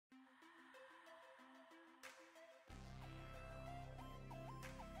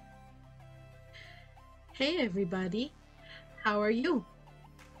Hey everybody, how are you?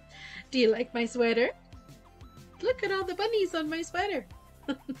 Do you like my sweater? Look at all the bunnies on my sweater.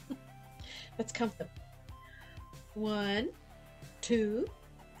 Let's count them. 1, 2,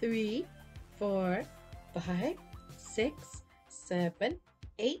 3, 4, 5, 6, 7,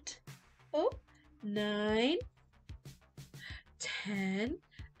 8, 9, 10,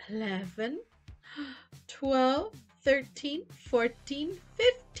 11, 12, 13, 14,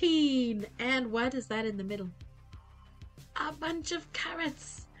 15. And what is that in the middle? A bunch of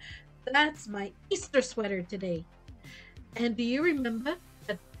carrots. That's my Easter sweater today. And do you remember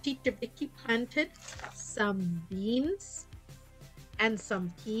that Teacher Vicky planted some beans and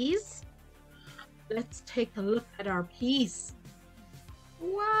some peas? Let's take a look at our peas.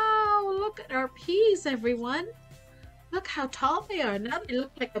 Wow, look at our peas, everyone. Look how tall they are. Now they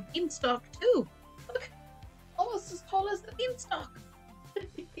look like a beanstalk too. Look, almost as tall as the beanstalk.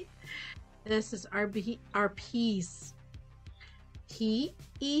 This is our peas.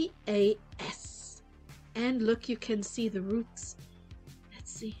 P-E-A-S. And look, you can see the roots.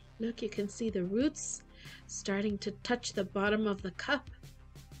 Let's see. Look, you can see the roots starting to touch the bottom of the cup.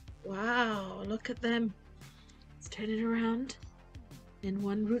 Wow, look at them. Let's turn it around. And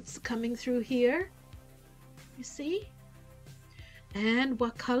one root's coming through here. You see? And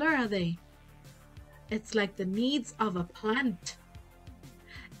what color are they? It's like the needs of a plant.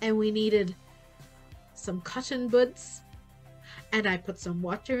 And we needed some cotton buds. And I put some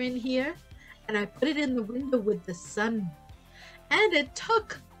water in here. And I put it in the window with the sun. And it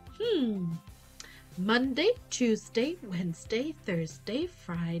took, Monday, Tuesday, Wednesday, Thursday,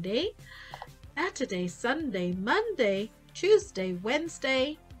 Friday, Saturday, Sunday, Monday, Tuesday,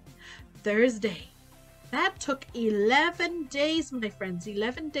 Wednesday, Thursday. That took 11 days, my friends,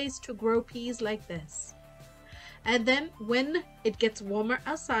 11 days to grow peas like this. And then when it gets warmer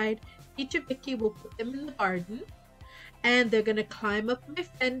outside, Teacher Vicky will put them in the garden and they're going to climb up my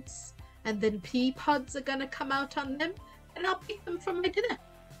fence and then pea pods are going to come out on them and I'll pick them for my dinner.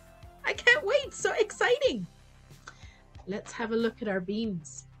 I can't wait, so exciting. Let's have a look at our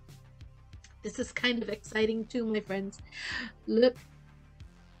beans. This is kind of exciting too, my friends. Look.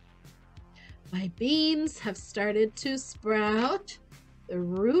 My beans have started to sprout the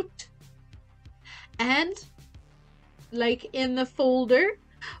root, and like in the folder,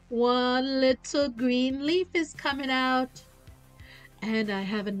 one little green leaf is coming out, and I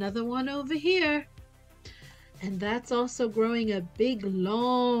have another one over here, and that's also growing a big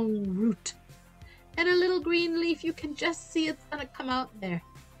long root, and a little green leaf. You can just see it's gonna come out there.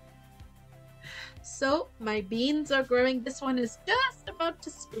 So my beans are growing. This one is just about to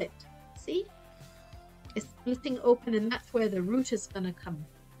split. See? It's splitting open, and that's where the root is going to come.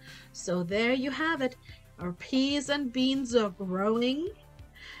 So there you have it. Our peas and beans are growing,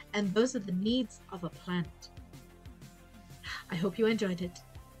 and those are the needs of a plant. I hope you enjoyed it.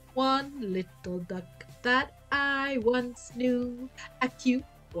 One little duck that I once knew, a cute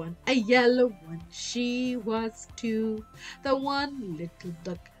one, a yellow one, she was too. The one little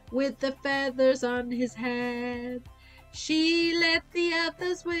duck with the feathers on his head, she led the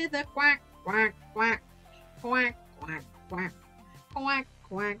others with a quack, quack, quack. Quack, quack, quack, quack,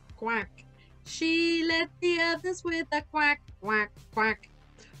 quack, quack. She led the others with a quack, quack, quack.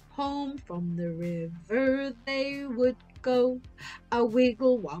 Home from the river they would go, a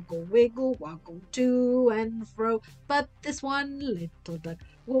wiggle, woggle, to and fro. But this one little duck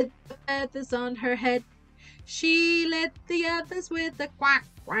with the feathers on her head, she led the others with a quack,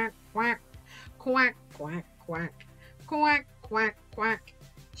 quack, quack, quack, quack, quack, quack, quack, quack.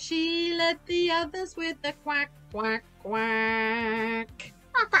 She led the others with a quack, quack, quack.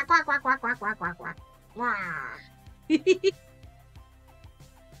 Quack, quack, quack, quack, quack, quack, quack, quack, quack.